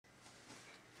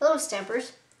Hello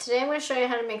Stampers! Today I'm going to show you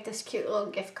how to make this cute little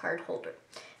gift card holder.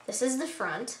 This is the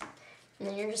front, and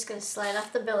then you're just going to slide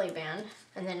off the belly band,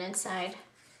 and then inside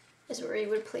is where you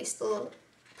would place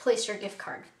your gift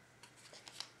card.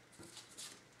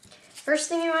 First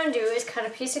thing you want to do is cut a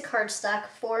piece of cardstock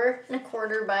 4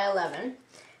 1/4 by 11.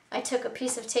 I took a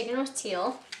piece of Taken with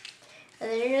Teal,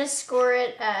 and then you're going to score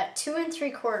it at 2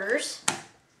 3/4,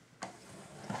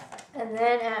 and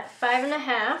then at 5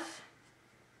 1/2.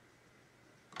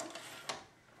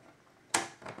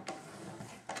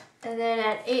 And then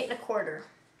at 8 1/4.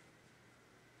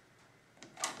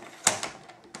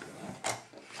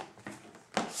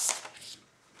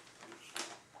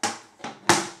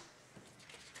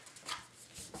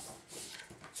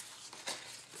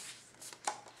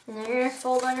 And then you're going to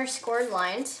fold on your scored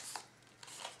lines.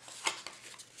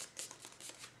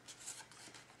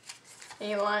 And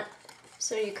you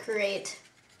create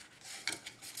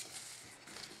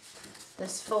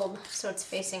this fold so it's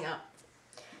facing up.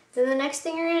 Then the next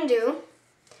thing you're going to do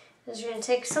is you're going to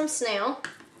take some snail,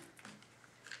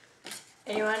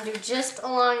 and you want to do just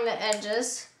along the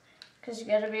edges because you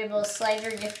got to be able to slide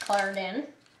your gift card in.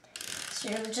 So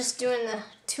you're just doing the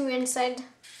 2 inside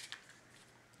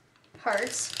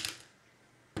parts.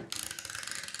 And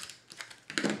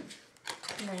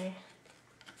then you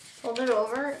fold it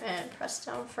over and press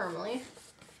down firmly.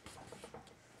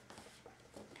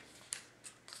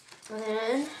 And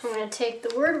then I'm going to take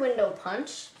the word window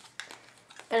punch.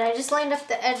 And I just lined up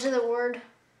the edge of the word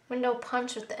window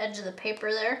punch with the edge of the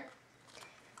paper there.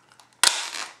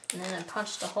 And then I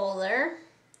punched a hole there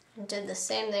and did the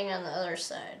same thing on the other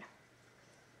side.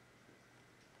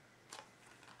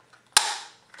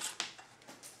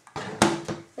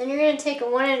 Then you're going to take a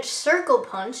 1-inch circle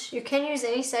punch. You can use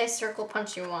any size circle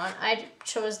punch you want. I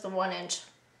chose the 1-inch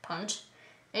punch.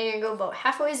 And you're going to go about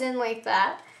halfway in like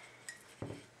that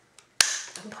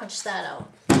and punch that out.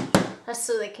 That's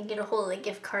so they can get a hold of the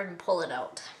gift card and pull it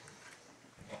out.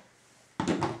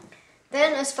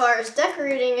 Then as far as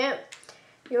decorating it,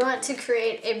 you want to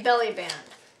create a belly band.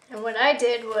 And what I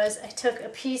did was I took a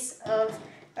piece of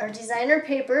our designer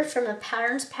paper from the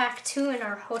Patterns Pack 2 in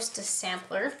our Hostess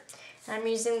sampler. And I'm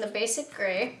using the basic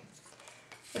gray.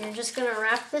 And you're just going to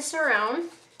wrap this around.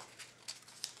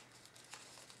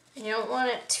 And you don't want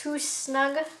it too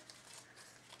snug,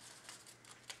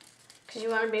 because you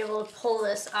want to be able to pull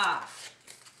this off.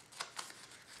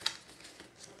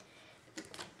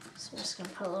 So I'm just going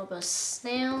to put a little bit of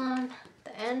snail on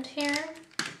the end here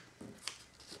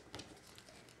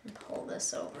and pull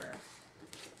this over.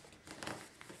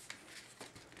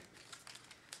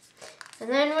 And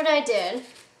then what I did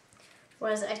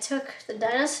was I took the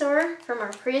dinosaur from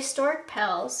our prehistoric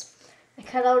pals. I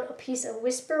cut out a piece of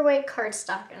Whisper White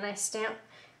cardstock and I stamped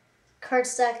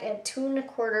cardstock at 2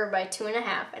 1/4 by 2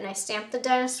 1/2, and I stamped the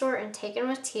dinosaur and Taken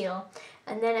with Teal,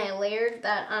 and then I layered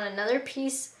that on another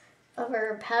piece of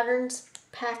our Patterns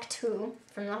Pack 2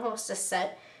 from the Hostess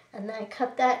set, and then I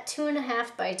cut that 2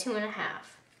 1/2 by 2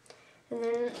 1/2. And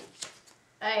then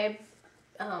I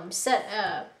set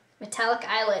a metallic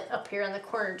eyelet up here in the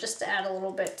corner just to add a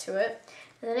little bit to it.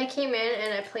 And then I came in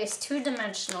and I placed 2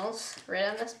 dimensionals right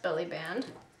on this belly band.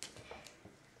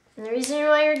 And the reason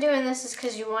why you're doing this is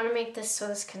because you want to make this so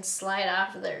this can slide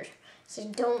off of there. So you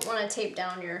don't want to tape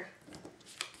down your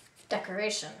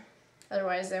decoration.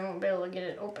 Otherwise they won't be able to get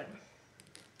it open.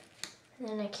 And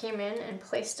then I came in and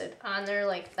placed it on there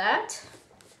like that.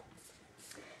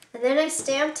 And then I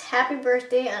stamped Happy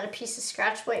Birthday on a piece of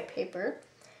scratch white paper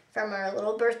from our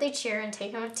little birthday cheer and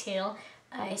Taken with Teal.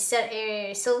 I set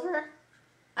a silver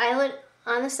eyelet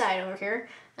on the side over here,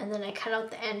 and then I cut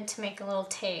out the end to make a little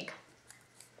tag.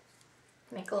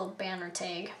 Make a little banner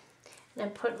tag. And I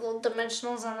put little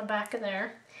dimensionals on the back of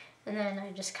there. And then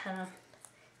I just kind of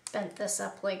bent this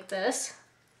up like this.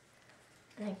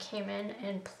 And I came in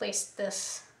and placed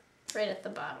this right at the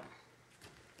bottom.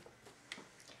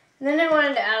 And then I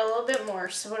wanted to add a little bit more.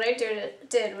 So what I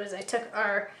did was I took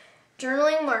our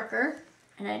journaling marker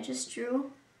and I just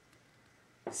drew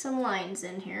some lines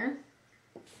in here.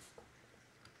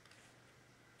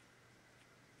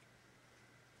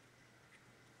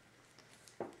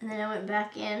 And then I went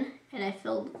back in and I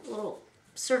filled little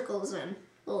circles and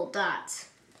little dots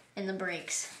in the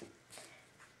breaks.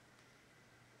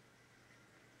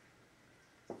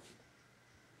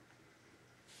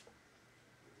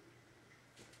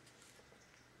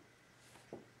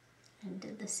 And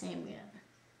did the same again.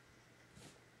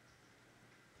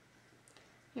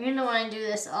 You're going to want to do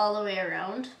this all the way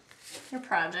around your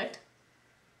project.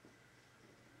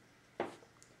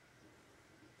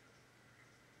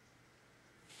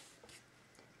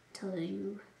 Until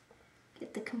you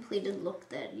get the completed look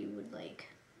that you would like.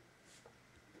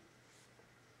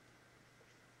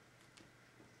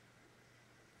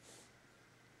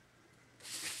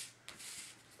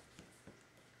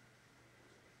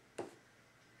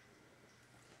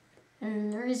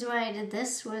 And the reason why I did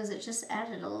this was it just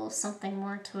added a little something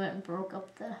more to it and broke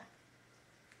up the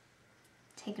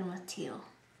taken with teal.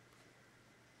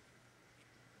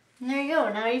 And there you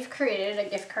go, now you've created a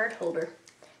gift card holder.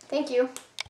 Thank you.